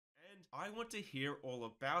I want to hear all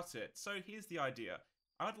about it. So here's the idea.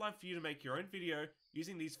 I would love for you to make your own video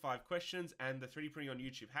using these 5 questions and the 3D printing on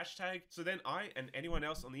YouTube hashtag. So then I and anyone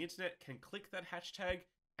else on the internet can click that hashtag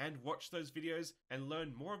and watch those videos and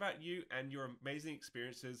learn more about you and your amazing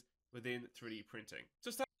experiences within 3D printing.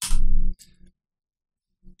 So start.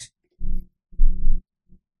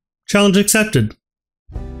 Challenge accepted.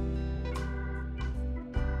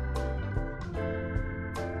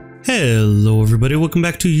 Hello everybody, welcome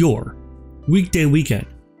back to your Weekday Weekend.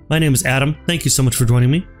 My name is Adam, thank you so much for joining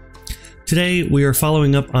me. Today we are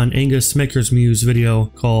following up on Angus Maker's Muse video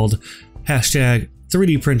called hashtag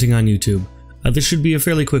 3D printing on YouTube. This should be a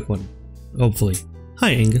fairly quick one, hopefully. Hi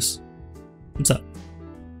Angus, what's up?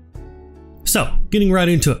 So, getting right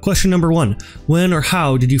into it. Question number 1. When or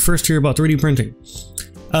how did you first hear about 3D printing?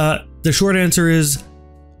 The short answer is,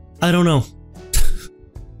 I don't know.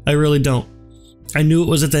 I really don't. I knew it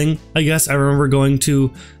was a thing, I guess. I remember going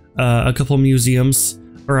to a couple museums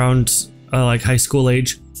around like high school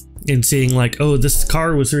age and seeing like, oh, this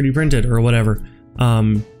car was 3D printed or whatever.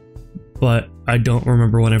 But I don't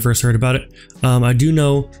remember when I first heard about it. I do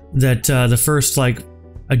know that the first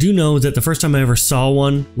time I ever saw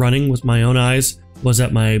one running with my own eyes was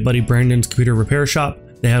at my buddy Brandon's computer repair shop.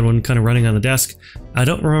 They had one kind of running on the desk. I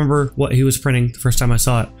don't remember what he was printing the first time I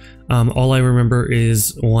saw it. All I remember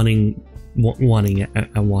is wanting it.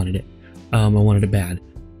 I wanted it. I wanted it bad.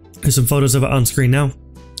 There's some photos of it on screen now.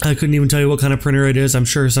 I couldn't even tell you what kind of printer it is. I'm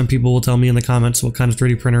sure some people will tell me in the comments what kind of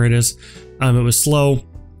 3D printer it is. It was slow.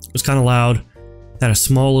 It was kind of loud. Had a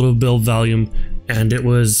small little build volume, and it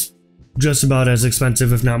was just about as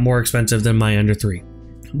expensive, if not more expensive, than my Ender 3.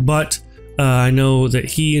 But I know that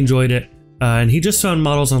he enjoyed it. And he just found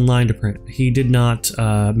models online to print. He did not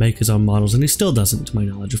make his own models, and he still doesn't, to my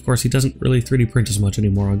knowledge. Of course, he doesn't really 3D print as much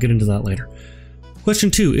anymore. I'll get into that later.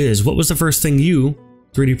 Question 2 is, what was the first thing you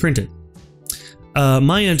 3D printed?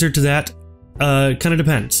 My answer to that kind of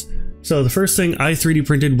depends. So the first thing I 3D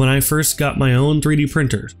printed when I first got my own 3D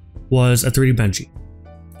printer was a 3D Benchy.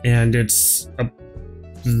 And it's up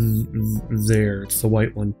there. It's the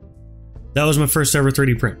white one. That was my first ever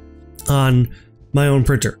 3D print on my own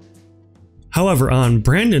printer. However, on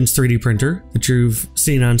Brandon's 3D printer that you've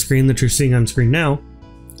seen on screen, that you're seeing on screen now,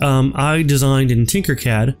 I designed in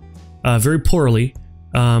Tinkercad, very poorly,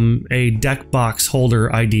 a deck box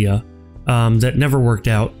holder idea that never worked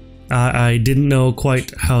out. I didn't know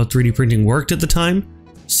quite how 3D printing worked at the time,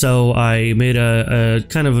 so I made a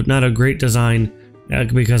kind of not a great design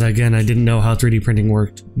because, again, I didn't know how 3D printing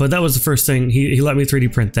worked. But that was the first thing. He let me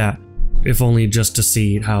 3D print that, if only just to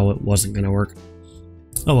see how it wasn't going to work.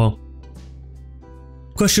 Oh well.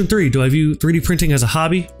 Question 3, do I view 3D printing as a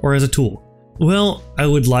hobby or as a tool? Well, I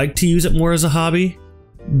would like to use it more as a hobby,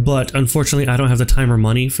 but unfortunately I don't have the time or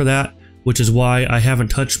money for that, which is why I haven't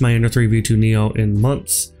touched my Ender 3 V2 Neo in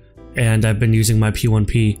months, and I've been using my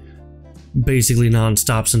P1P basically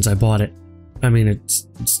non-stop since I bought it. I mean, it's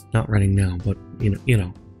not running now, but you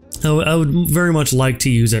know. I would very much like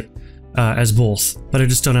to use it as both, but I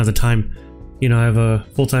just don't have the time. You know, I have a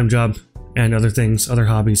full-time job and other things, other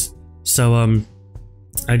hobbies, so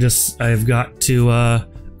I've got to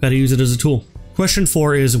use it as a tool. Question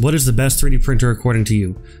 4 is, what is the best 3D printer according to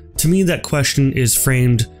you? To me, that question is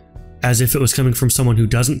framed as if it was coming from someone who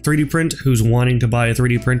doesn't 3D print, who's wanting to buy a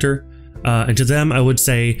 3D printer. And to them, I would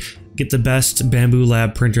say, get the best Bamboo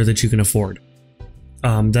Lab printer that you can afford.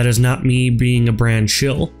 That is not me being a brand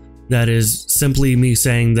shill. That is simply me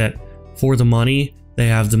saying that for the money, they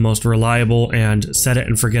have the most reliable and set it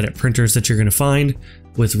and forget it printers that you're going to find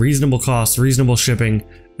with reasonable costs, reasonable shipping.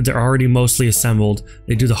 They're already mostly assembled.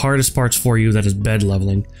 They do the hardest parts for you, that is bed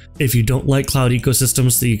leveling. If you don't like cloud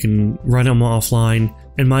ecosystems, that you can run them offline.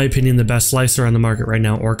 In my opinion, the best slicer on the market right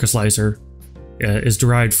now, Orca Slicer, is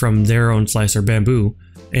derived from their own slicer, Bamboo.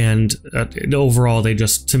 And overall, they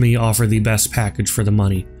just, to me, offer the best package for the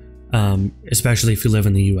money, especially if you live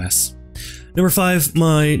in the US. Number 5,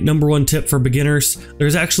 my number 1 tip for beginners.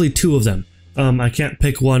 There's actually 2 of them. I can't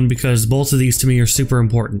pick one because both of these to me are super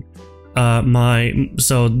important. And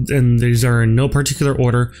these are in no particular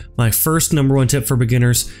order. My first number 1 tip for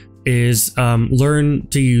beginners is learn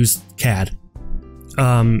to use CAD.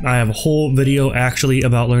 I have a whole video actually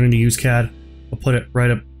about learning to use CAD. I'll put it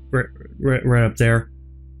right up there.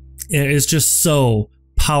 And it's just so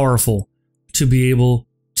powerful to be able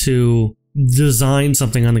to design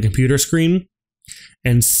something on the computer screen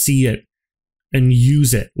and see it and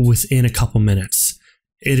use it within a couple minutes.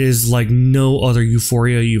 It is like no other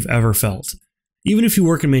euphoria you've ever felt. Even if you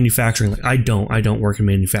work in manufacturing, like I don't work in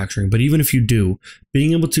manufacturing, but even if you do,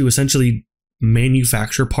 being able to essentially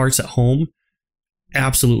manufacture parts at home,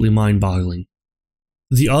 absolutely mind-boggling.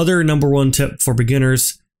 The other number one tip for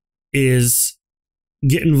beginners is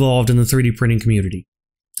get involved in the 3D printing community.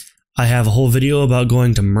 I have a whole video about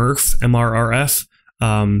going to MRF,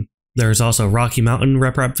 MRRF. There's also Rocky Mountain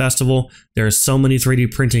RepRap Festival. There's so many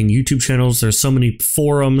 3D printing YouTube channels. There's so many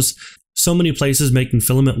forums, so many places making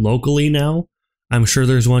filament locally now. I'm sure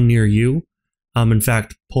there's one near you. In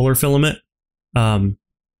fact, Polar Filament.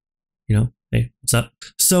 Hey, what's up?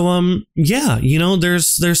 So, yeah,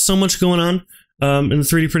 there's so much going on in the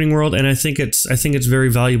 3D printing world, and I think it's very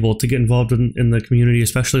valuable to get involved in the community,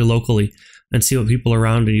 especially locally, and see what people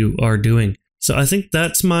around you are doing. So I think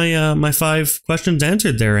that's my my 5 questions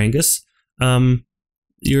answered there, Angus.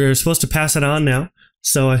 You're supposed to pass it on now.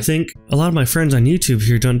 So I think a lot of my friends on YouTube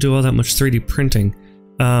here don't do all that much 3D printing.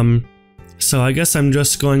 So I guess I'm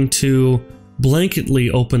just going to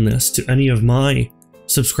blanketly open this to any of my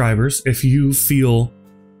subscribers. If you feel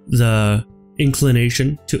the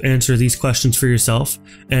inclination to answer these questions for yourself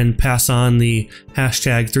and pass on the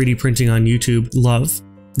hashtag 3D printing on YouTube love,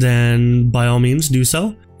 then by all means do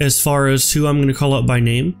so. As far as who I'm going to call out by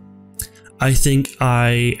name, I think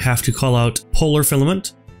I have to call out Polar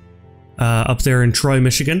Filament up there in Troy,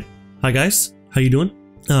 Michigan. Hi guys, how you doing?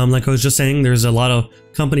 Like I was just saying, there's a lot of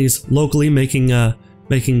companies locally making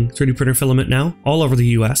 3D printer filament now all over the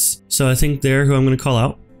US. So I think they're who I'm going to call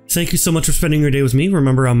out. Thank you so much for spending your day with me.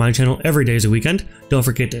 Remember, on my channel, every day is a weekend. Don't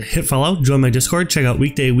forget to hit follow, join my Discord, check out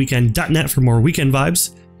weekdayweekend.net for more weekend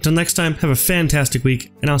vibes. Until next time, have a fantastic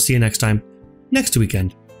week, and I'll see you next time, next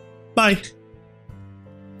weekend. Bye.